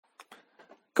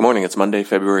Good morning, it's Monday,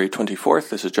 February 24th.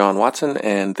 This is John Watson,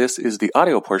 and this is the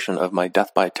audio portion of my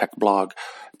Death by Tech blog.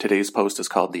 Today's post is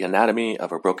called The Anatomy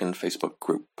of a Broken Facebook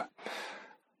Group.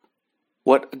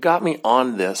 What got me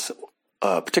on this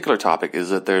particular topic is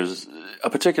that there's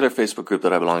a particular Facebook group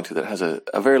that I belong to that has a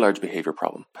very large behavior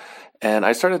problem. And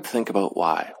I started to think about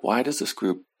why. Why does this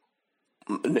group...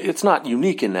 It's not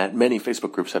unique in that many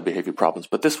Facebook groups have behavior problems,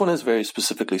 but this one is very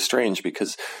specifically strange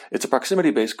because it's a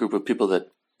proximity-based group of people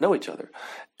that know each other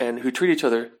and who treat each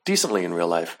other decently in real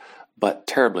life, but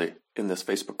terribly in this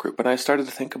Facebook group. And I started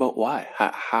to think about why.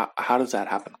 How does that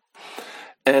happen?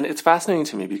 And it's fascinating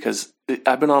to me because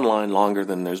I've been online longer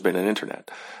than there's been an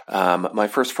internet. My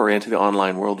first foray into the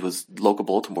online world was local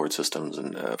bulletin board systems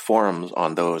and forums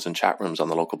on those and chat rooms on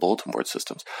the local bulletin board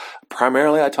systems.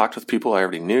 Primarily, I talked with people I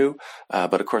already knew,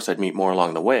 but of course, I'd meet more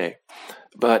along the way.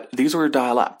 But these were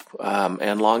dial-up,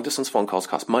 and long-distance phone calls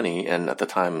cost money. And at the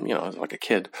time, I was like a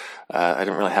kid. I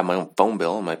didn't really have my own phone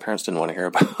bill, and my parents didn't want to hear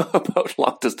about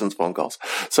long-distance phone calls.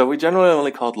 So we generally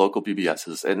only called local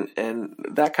BBSs, and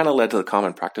that kind of led to the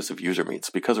common practice of user meets.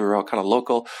 Because we were all kind of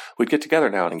local, we'd get together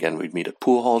now and again. We'd meet at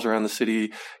pool halls around the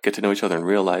city, get to know each other in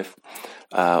real life.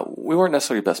 We weren't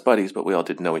necessarily best buddies, but we all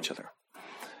did know each other.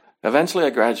 Eventually, I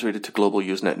graduated to global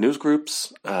Usenet news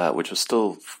groups, which was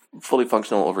still fully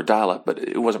functional over dial-up, but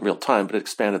it wasn't real time, but it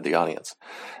expanded the audience.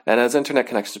 And as internet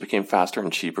connections became faster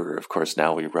and cheaper, of course,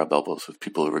 now we rub elbows with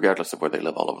people regardless of where they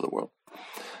live all over the world.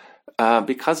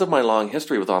 Because of my long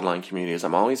history with online communities,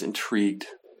 I'm always intrigued.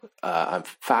 I'm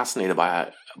fascinated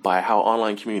by how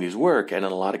online communities work, and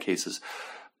in a lot of cases,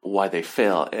 why they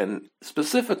fail, and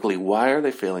specifically, why are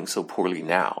they failing so poorly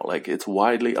now? Like, it's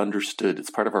widely understood. It's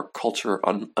part of our culture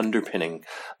underpinning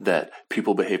that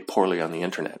people behave poorly on the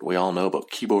internet. We all know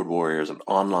about keyboard warriors and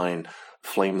online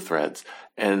flame threads,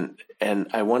 and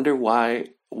I wonder why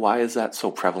is that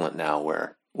so prevalent now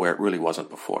where it really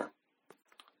wasn't before?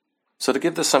 So to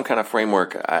give this some kind of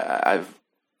framework,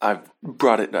 I've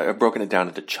broken it down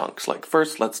into chunks. Like,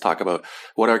 first, let's talk about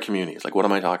what are communities. Like, what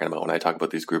am I talking about when I talk about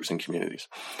these groups and communities?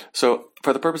 So,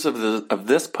 for the purpose of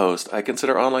this post, I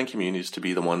consider online communities to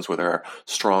be the ones where there are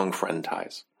strong friend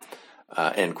ties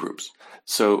and groups.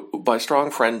 So, by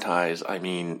strong friend ties, I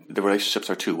mean the relationships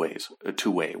are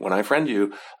two-way. When I friend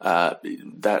you,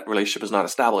 that relationship is not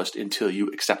established until you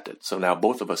accept it. So now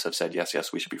both of us have said,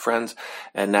 yes, we should be friends,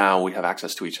 and now we have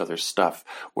access to each other's stuff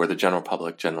where the general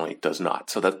public generally does not.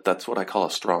 So that's what I call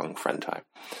a strong friend tie.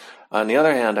 On the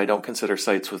other hand, I don't consider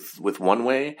sites with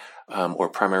one-way or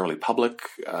primarily public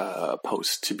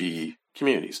posts to be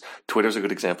communities. Twitter's a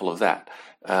good example of that.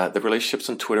 The relationships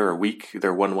on Twitter are weak.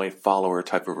 They're one-way follower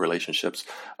type of relationships.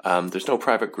 There's no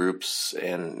private groups,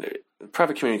 and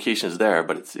private communication is there,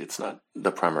 but it's not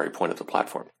the primary point of the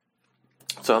platform.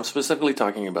 So I'm specifically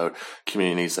talking about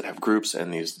communities that have groups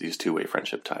and these two-way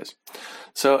friendship ties.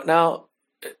 So now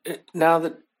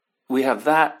that we have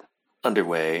that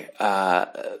underway,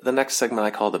 the next segment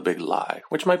I call the big lie,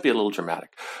 which might be a little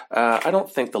dramatic. I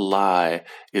don't think the lie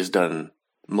is done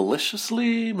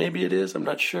maliciously. Maybe it is, I'm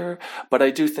not sure, but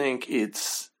I do think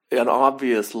it's an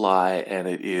obvious lie, and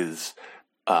it is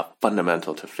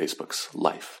fundamental to Facebook's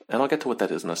life. And I'll get to what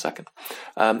that is in a second.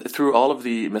 Through all of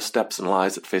the missteps and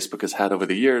lies that Facebook has had over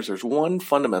the years, there's one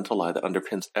fundamental lie that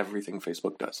underpins everything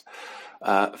Facebook does.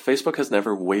 Facebook has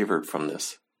never wavered from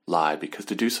this lie, because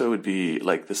to do so would be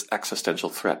like this existential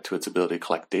threat to its ability to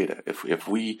collect data. If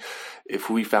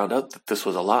we found out that this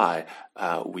was a lie,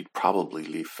 we'd probably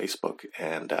leave Facebook,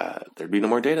 and there'd be no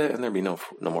more data, and there'd be no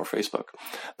more Facebook.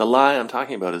 The lie I'm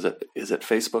talking about is that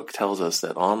Facebook tells us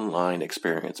that online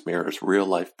experience mirrors real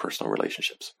life personal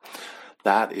relationships.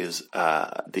 That is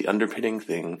the underpinning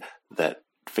thing that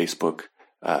Facebook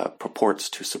purports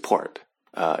to support: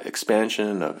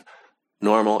 expansion of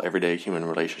normal, everyday human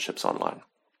relationships online.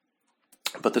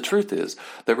 But the truth is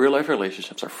that real-life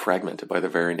relationships are fragmented by their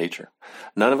very nature.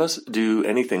 None of us do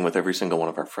anything with every single one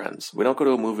of our friends. We don't go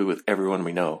to a movie with everyone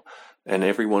we know and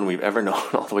everyone we've ever known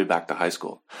all the way back to high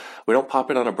school. We don't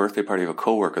pop in on a birthday party of a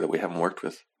coworker that we haven't worked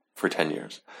with for 10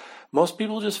 years. Most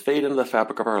people just fade into the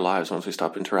fabric of our lives once we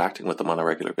stop interacting with them on a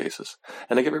regular basis,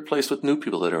 and they get replaced with new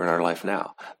people that are in our life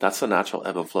now. That's the natural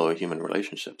ebb and flow of human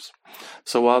relationships.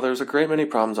 So while there's a great many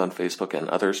problems on Facebook and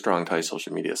other strong-tie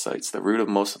social media sites, the root of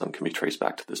most of them can be traced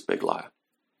back to this big lie.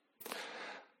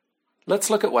 Let's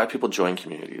look at why people join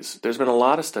communities. There's been a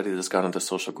lot of study that's gone into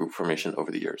social group formation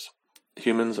over the years.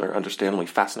 Humans are understandably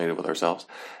fascinated with ourselves,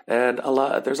 and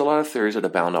there's a lot of theories that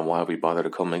abound on why we bother to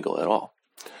commingle at all.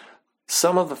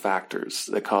 Some of the factors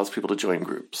that cause people to join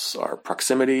groups are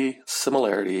proximity,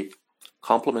 similarity,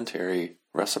 complementary,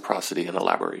 reciprocity, and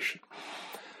elaboration.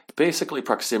 basically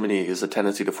proximity is a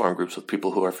tendency to form groups with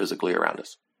people who are physically around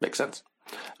us. Makes sense.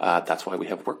 That's why we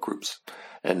have work groups.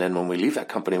 And then when we leave that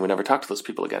company, we never talk to those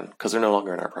people again because they're no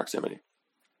longer in our proximity.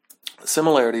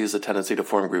 Similarity is a tendency to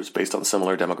form groups based on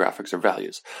similar demographics or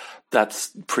values.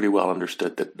 That's pretty well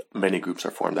understood that many groups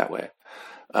are formed that way.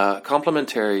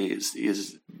 Complementary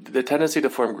is the tendency to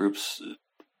form groups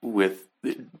with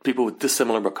people with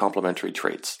dissimilar but complementary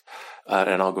traits.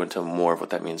 And I'll go into more of what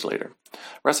that means later.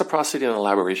 Reciprocity and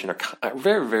elaboration are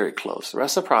very, very close.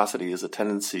 Reciprocity is a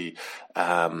tendency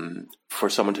for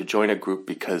someone to join a group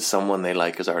because someone they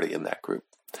like is already in that group.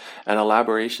 And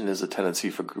elaboration is a tendency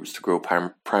for groups to grow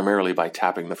primarily by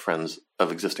tapping the friends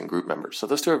of existing group members. So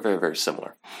those two are very, very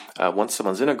similar. Once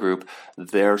someone's in a group,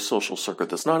 their social circle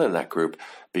that's not in that group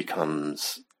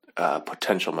becomes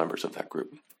potential members of that group.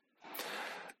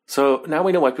 So now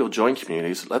we know why people join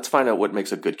communities. Let's find out what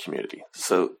makes a good community.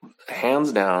 So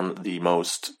hands down, the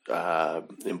most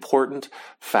important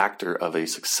factor of a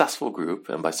successful group,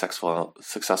 and by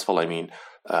successful I mean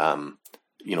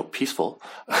peaceful,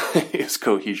 is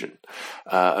cohesion.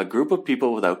 A group of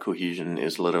people without cohesion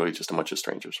is literally just a bunch of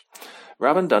strangers.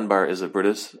 Robin Dunbar is a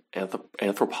British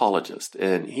anthropologist,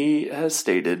 and he has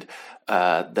stated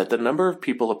that the number of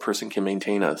people a person can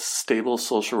maintain a stable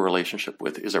social relationship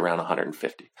with is around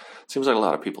 150. Seems like a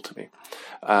lot of people to me.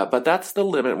 But that's the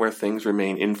limit where things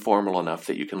remain informal enough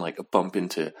that you can bump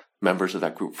into members of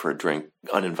that group for a drink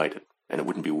uninvited, and it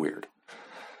wouldn't be weird.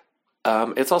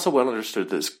 It's also well understood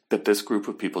that this group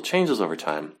of people changes over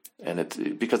time,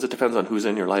 and because it depends on who's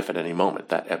in your life at any moment,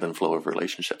 that ebb and flow of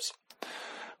relationships.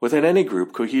 Within any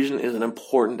group, cohesion is an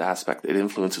important aspect that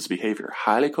influences behavior.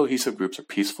 Highly cohesive groups are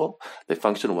peaceful. They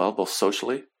function well both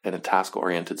socially and in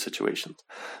task-oriented situations.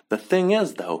 The thing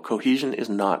is, though, cohesion is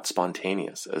not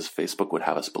spontaneous, as Facebook would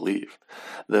have us believe.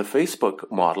 The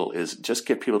Facebook model is just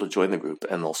get people to join the group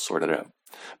and they'll sort it out.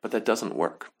 But that doesn't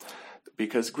work.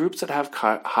 Because groups that have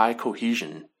high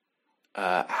cohesion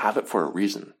have it for a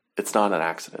reason. It's not an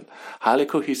accident. Highly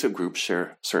cohesive groups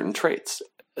share certain traits.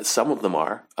 Some of them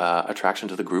are attraction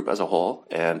to the group as a whole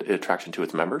and attraction to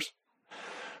its members,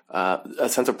 a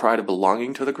sense of pride of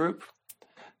belonging to the group,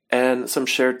 and some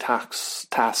shared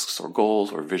tasks or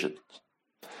goals or visions.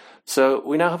 So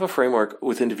we now have a framework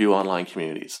within to view online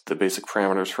communities. The basic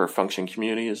parameters for a functioning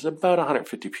community is about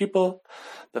 150 people,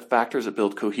 the factors that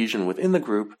build cohesion within the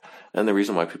group, and the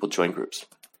reason why people join groups.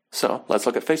 So let's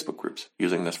look at Facebook groups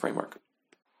using this framework.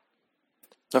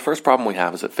 The first problem we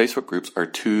have is that Facebook groups are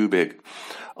too big.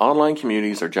 Online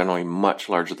communities are generally much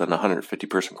larger than the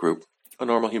 150-person group a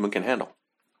normal human can handle.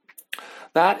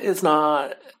 That is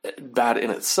not bad in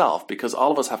itself because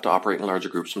all of us have to operate in larger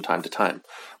groups from time to time.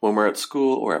 When we're at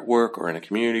school or at work or in a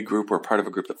community group, we're part of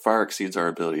a group that far exceeds our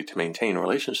ability to maintain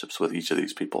relationships with each of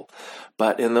these people.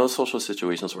 But in those social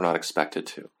situations, we're not expected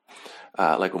to.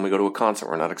 Like when we go to a concert,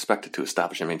 we're not expected to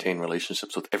establish and maintain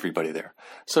relationships with everybody there.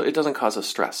 So it doesn't cause us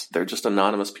stress. They're just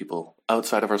anonymous people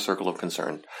outside of our circle of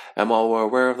concern. And while we're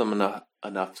aware of them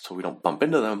enough so we don't bump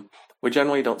into them, we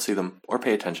generally don't see them or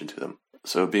pay attention to them.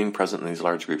 So being present in these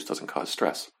large groups doesn't cause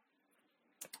stress.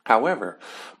 However,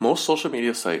 most social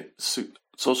media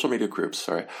groups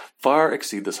far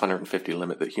exceed this 150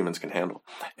 limit that humans can handle.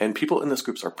 And people in these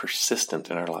groups are persistent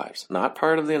in our lives, not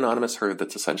part of the anonymous herd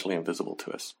that's essentially invisible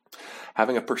to us.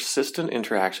 Having a persistent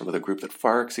interaction with a group that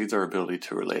far exceeds our ability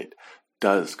to relate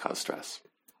does cause stress.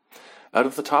 Out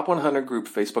of the top 100 group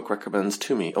Facebook recommends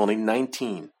to me, only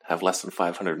 19 have less than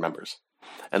 500 members.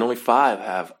 And only 5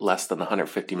 have less than the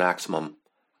 150 maximum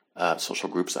social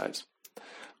group size.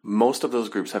 Most of those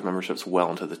groups have memberships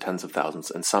well into the tens of thousands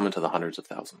and some into the hundreds of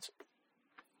thousands.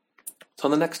 So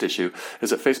the next issue is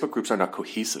that Facebook groups are not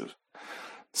cohesive.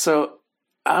 So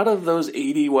out of those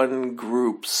 81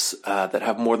 groups that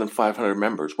have more than 500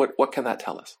 members, what can that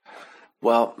tell us?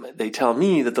 Well, they tell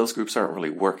me that those groups aren't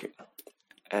really working.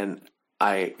 And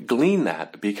I glean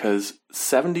that because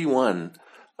 71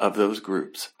 of those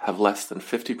groups have less than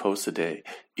 50 posts a day,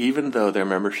 even though their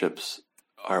memberships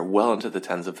are well into the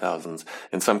tens of thousands,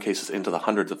 in some cases into the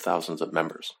hundreds of thousands of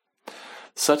members.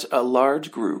 Such a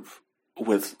large group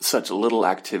with such little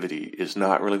activity is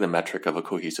not really the metric of a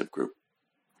cohesive group.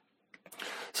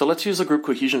 So let's use the group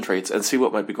cohesion traits and see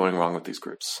what might be going wrong with these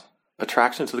groups.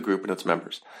 Attraction to the group and its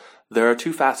members. There are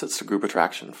 2 facets to group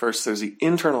attraction. First, there's the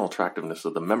internal attractiveness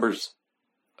of the members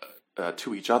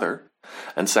to each other.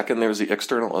 And second, there's the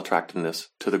external attractiveness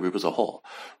to the group as a whole.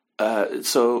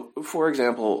 So, for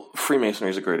example, Freemasonry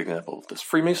is a great example of this.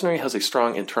 Freemasonry has a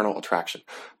strong internal attraction.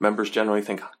 Members generally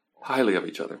think highly of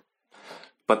each other.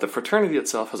 But the fraternity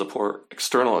itself has a poor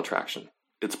external attraction.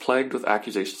 It's plagued with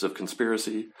accusations of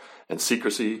conspiracy and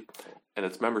secrecy, and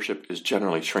its membership is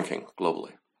generally shrinking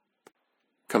globally.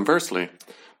 Conversely,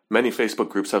 many Facebook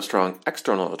groups have strong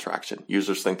external attraction.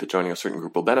 Users think that joining a certain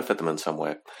group will benefit them in some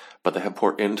way, but they have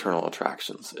poor internal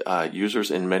attractions.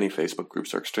 Users in many Facebook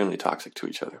groups are extremely toxic to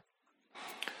each other.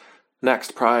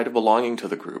 Next, pride of belonging to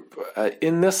the group.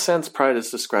 In this sense, pride is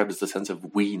described as the sense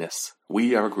of we-ness.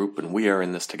 We are a group and we are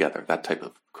in this together, that type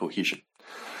of cohesion.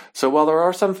 So while there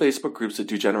are some Facebook groups that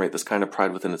do generate this kind of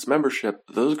pride within its membership,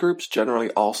 those groups generally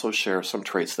also share some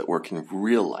traits that work in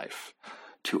real life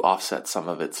to offset some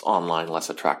of its online less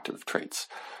attractive traits.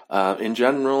 In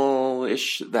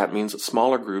general-ish, that means that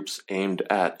smaller groups aimed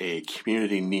at a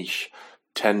community niche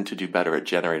tend to do better at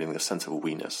generating this sense of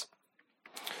we-ness.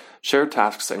 Shared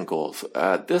tasks and goals.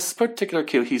 This particular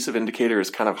cohesive indicator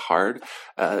is kind of hard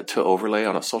to overlay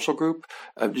on a social group.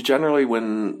 Generally,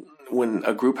 when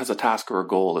a group has a task or a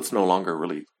goal, it's no longer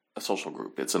really a social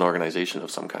group. It's an organization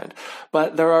of some kind.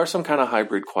 But there are some kind of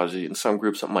hybrid quasi in some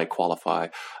groups that might qualify,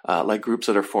 like groups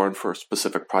that are formed for a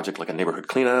specific project like a neighborhood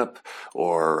cleanup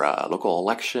or a local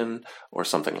election or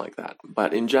something like that.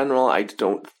 But in general, I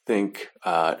don't think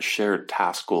shared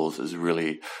task goals is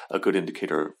really a good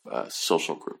indicator of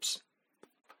social groups.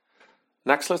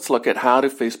 Next, let's look at how do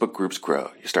Facebook groups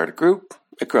grow. You start a group,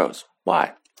 it grows.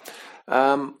 Why?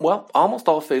 Well, almost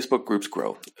all Facebook groups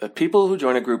grow. People who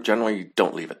join a group generally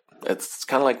don't leave it. It's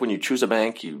kind of like when you choose a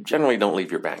bank, you generally don't leave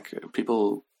your bank.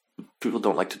 People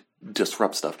don't like to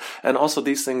disrupt stuff. And also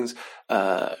these things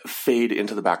fade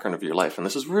into the background of your life. And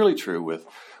this is really true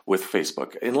with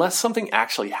Facebook. Unless something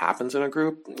actually happens in a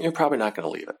group, you're probably not going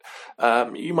to leave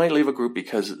it. You might leave a group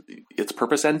because its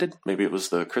purpose ended. Maybe it was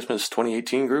the Christmas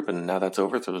 2018 group and now that's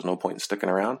over, so there's no point in sticking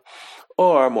around.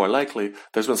 Or more likely,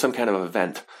 there's been some kind of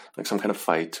event, like some kind of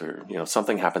fight or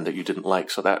something happened that you didn't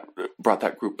like. So that brought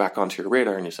that group back onto your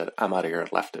radar and you said, I'm out of here,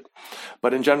 and left it.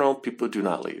 But in general, people do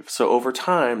not leave. So over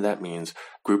time, that means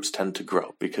groups tend to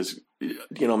grow because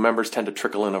members tend to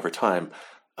trickle in over time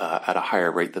at a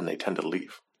higher rate than they tend to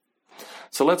leave.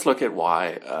 So let's look at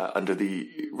why under the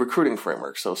recruiting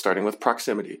framework. So starting with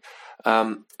proximity.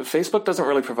 Facebook doesn't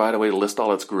really provide a way to list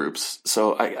all its groups.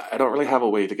 So I don't really have a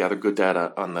way to gather good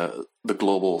data on the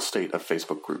global state of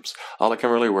Facebook groups. All I can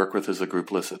really work with is a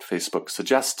group list that Facebook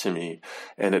suggests to me.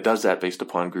 And it does that based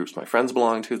upon groups my friends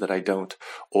belong to that I don't,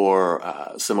 or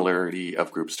similarity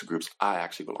of groups to groups I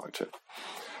actually belong to.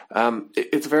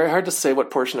 It's very hard to say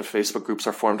what portion of Facebook groups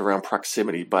are formed around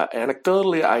proximity, but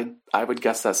anecdotally, I would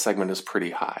guess that segment is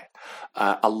pretty high.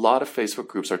 A lot of Facebook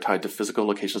groups are tied to physical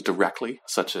locations directly,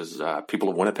 such as people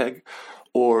of Winnipeg,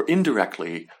 or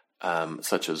indirectly,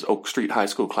 such as Oak Street High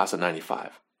School class of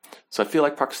 95. So I feel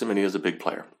like proximity is a big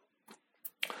player.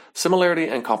 Similarity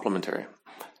and complementary.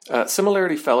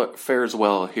 Similarity fares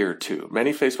well here too.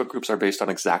 Many Facebook groups are based on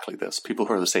exactly this. People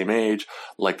who are the same age,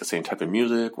 like the same type of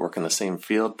music, work in the same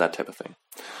field, that type of thing.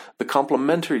 The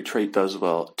complementary trait does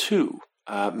well too.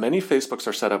 Many Facebooks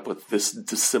are set up with this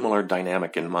dissimilar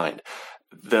dynamic in mind.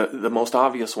 The most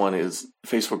obvious one is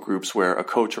Facebook groups where a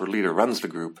coach or leader runs the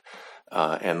group,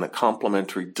 and the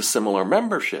complementary dissimilar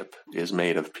membership is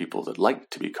made of people that like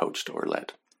to be coached or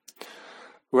led.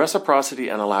 Reciprocity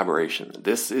and elaboration.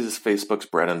 This is Facebook's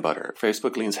bread and butter.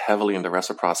 Facebook leans heavily into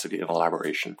reciprocity and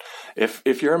elaboration.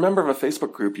 If you're a member of a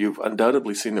Facebook group, you've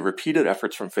undoubtedly seen the repeated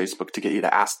efforts from Facebook to get you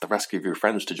to ask the rest of your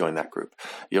friends to join that group.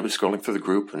 You'll be scrolling through the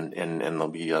group and there'll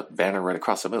be a banner right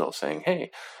across the middle saying,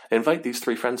 hey, invite these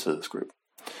 3 friends to this group.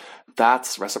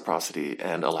 That's reciprocity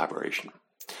and elaboration.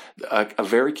 A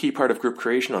very key part of group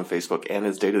creation on Facebook and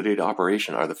its day-to-day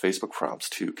operation are the Facebook prompts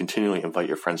to continually invite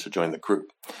your friends to join the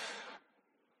group.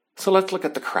 So let's look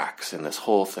at the cracks in this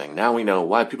whole thing. Now we know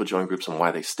why people join groups and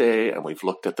why they stay, and we've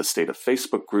looked at the state of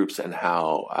Facebook groups and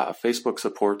how Facebook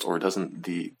supports or doesn't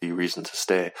the reason to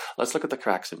stay. Let's look at the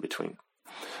cracks in between.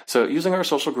 So using our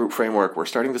social group framework, we're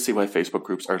starting to see why Facebook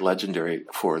groups are legendary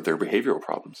for their behavioral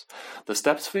problems. The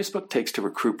steps Facebook takes to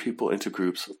recruit people into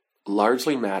groups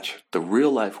largely match the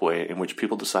real-life way in which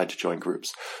people decide to join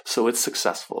groups. So it's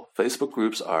successful. Facebook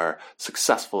groups are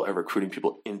successful at recruiting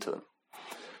people into them.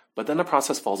 But then the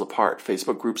process falls apart.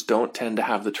 Facebook groups don't tend to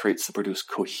have the traits that produce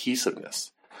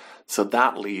cohesiveness. So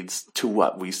that leads to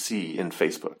what we see in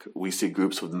Facebook. We see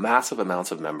groups with massive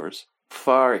amounts of members,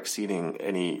 far exceeding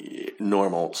any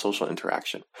normal social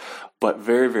interaction, but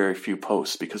very, very few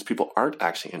posts because people aren't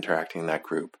actually interacting in that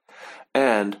group.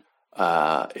 And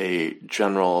a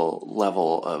general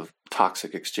level of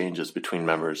toxic exchanges between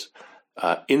members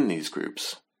in these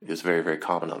groups is very, very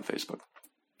common on Facebook.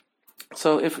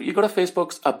 So if you go to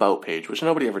Facebook's About page, which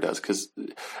nobody ever does because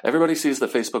everybody sees the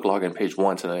Facebook login page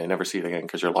once and they never see it again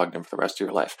because you're logged in for the rest of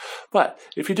your life. But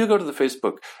if you do go to the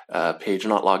Facebook page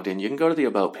not logged in, you can go to the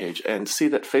About page and see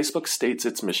that Facebook states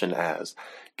its mission as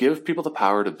give people the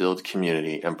power to build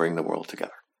community and bring the world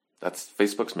together. That's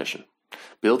Facebook's mission.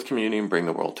 Build community and bring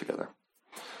the world together.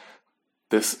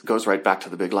 This goes right back to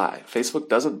the big lie. Facebook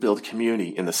doesn't build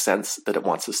community in the sense that it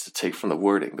wants us to take from the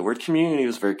wording. The word community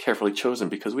is very carefully chosen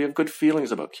because we have good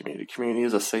feelings about community. Community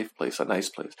is a safe place, a nice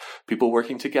place, people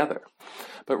working together.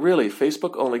 But really,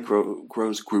 Facebook only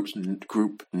grows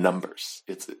group numbers.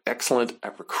 It's excellent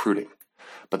at recruiting,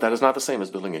 but that is not the same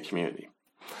as building a community.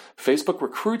 Facebook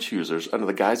recruits users under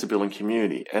the guise of building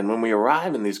community, and when we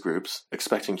arrive in these groups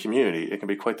expecting community, it can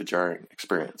be quite the jarring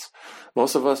experience.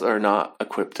 Most of us are not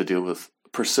equipped to deal with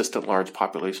persistent large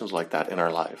populations like that in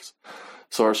our lives.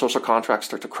 So our social contracts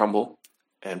start to crumble,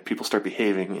 and people start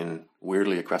behaving in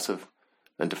weirdly aggressive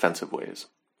and defensive ways.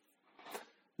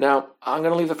 Now, I'm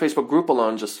going to leave the Facebook group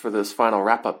alone just for this final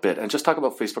wrap-up bit and just talk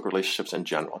about Facebook relationships in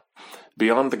general,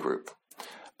 beyond the group.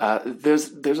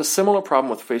 There's a similar problem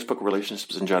with Facebook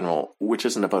relationships in general, which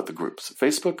isn't about the groups.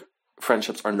 Facebook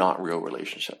friendships are not real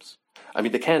relationships. I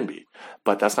mean, they can be,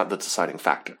 but that's not the deciding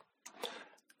factor.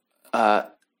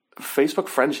 Facebook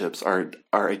friendships are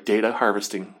a data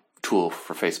harvesting tool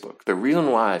for Facebook. The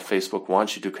reason why Facebook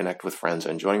wants you to connect with friends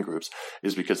and join groups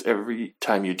is because every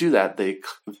time you do that,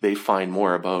 they find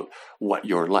more about what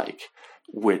you're like,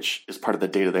 which is part of the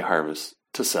data they harvest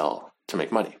to sell to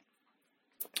make money.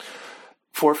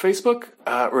 For Facebook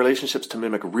relationships to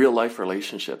mimic real life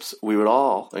relationships, we would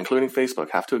all, including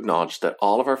Facebook, have to acknowledge that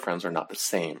all of our friends are not the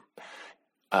same.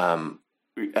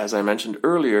 As I mentioned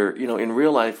earlier, in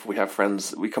real life, we have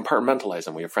friends, we compartmentalize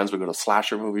them. We have friends we go to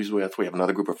slasher movies with. We have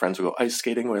another group of friends we go ice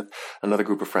skating with, another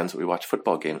group of friends that we watch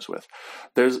football games with.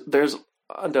 There's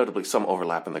undoubtedly some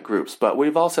overlap in the groups, but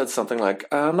we've all said something like,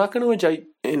 I'm not going to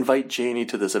invite Janie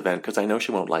to this event because I know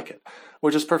she won't like it,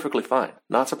 which is perfectly fine.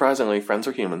 Not surprisingly, friends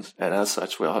are humans, and as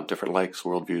such, we all have different likes,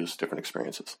 worldviews, different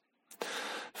experiences.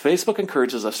 Facebook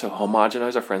encourages us to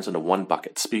homogenize our friends into one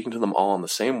bucket, speaking to them all in the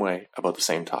same way about the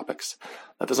same topics.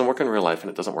 That doesn't work in real life, and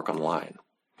it doesn't work online.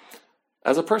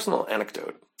 As a personal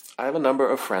anecdote, I have a number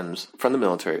of friends from the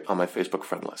military on my Facebook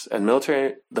friend list, and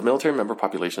the military member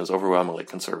population is overwhelmingly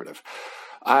conservative.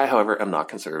 I, however, am not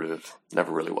conservative,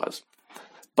 never really was.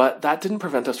 But that didn't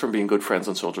prevent us from being good friends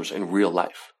and soldiers in real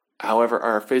life. However,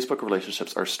 our Facebook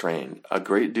relationships are strained. A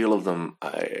great deal of them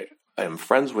I am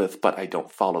friends with, but I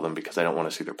don't follow them because I don't want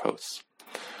to see their posts.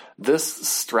 This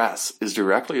stress is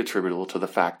directly attributable to the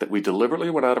fact that we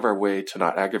deliberately went out of our way to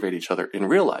not aggravate each other in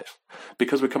real life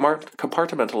because we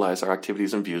compartmentalize our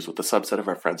activities and views with the subset of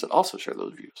our friends that also share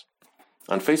those views.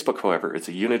 On Facebook, however, it's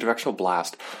a unidirectional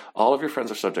blast. All of your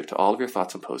friends are subject to all of your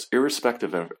thoughts and posts,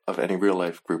 irrespective of any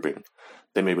real-life grouping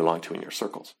they may belong to in your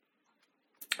circles.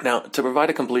 Now, to provide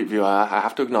a complete view, I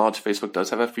have to acknowledge Facebook does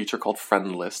have a feature called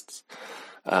friend lists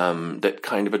that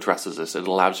kind of addresses this. It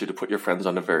allows you to put your friends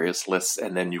onto various lists,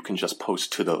 and then you can just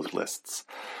post to those lists.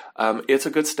 It's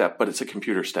a good step, but it's a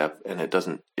computer step, and it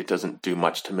doesn't do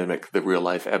much to mimic the real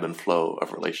life ebb and flow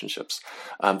of relationships.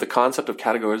 The concept of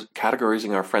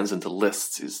categorizing our friends into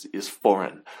lists is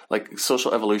foreign. Like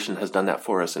social evolution has done that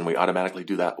for us, and we automatically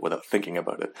do that without thinking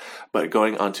about it. But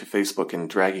going onto Facebook and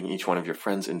dragging each one of your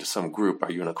friends into some group,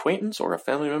 are you an acquaintance or a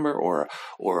family member or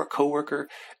a coworker,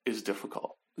 is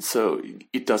difficult. So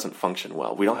it doesn't function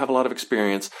well. We don't have a lot of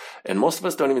experience, and most of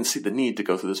us don't even see the need to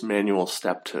go through this manual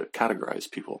step to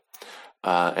categorize people.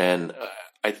 And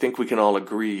I think we can all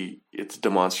agree it's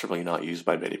demonstrably not used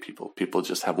by many people. People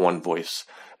just have one voice,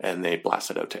 and they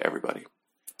blast it out to everybody.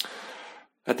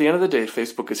 At the end of the day,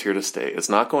 Facebook is here to stay. It's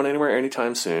not going anywhere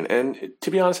anytime soon, and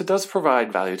to be honest, it does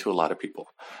provide value to a lot of people.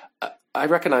 I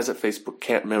recognize that Facebook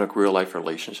can't mimic real-life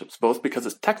relationships, both because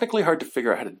it's technically hard to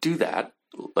figure out how to do that.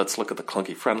 Let's look at the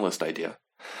clunky friend list idea.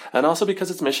 And also because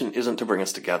its mission isn't to bring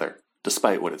us together,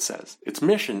 despite what it says. Its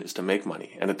mission is to make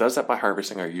money, and it does that by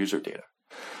harvesting our user data.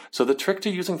 So the trick to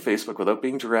using Facebook without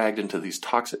being dragged into these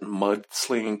toxic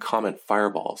mud-slinging comment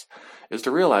fireballs is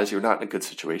to realize you're not in a good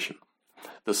situation.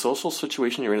 The social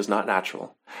situation you're in is not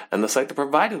natural, and the site that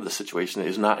provided the situation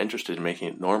is not interested in making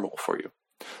it normal for you.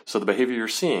 So the behavior you're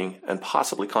seeing and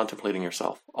possibly contemplating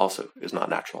yourself also is not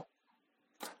natural.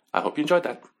 I hope you enjoyed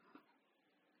that.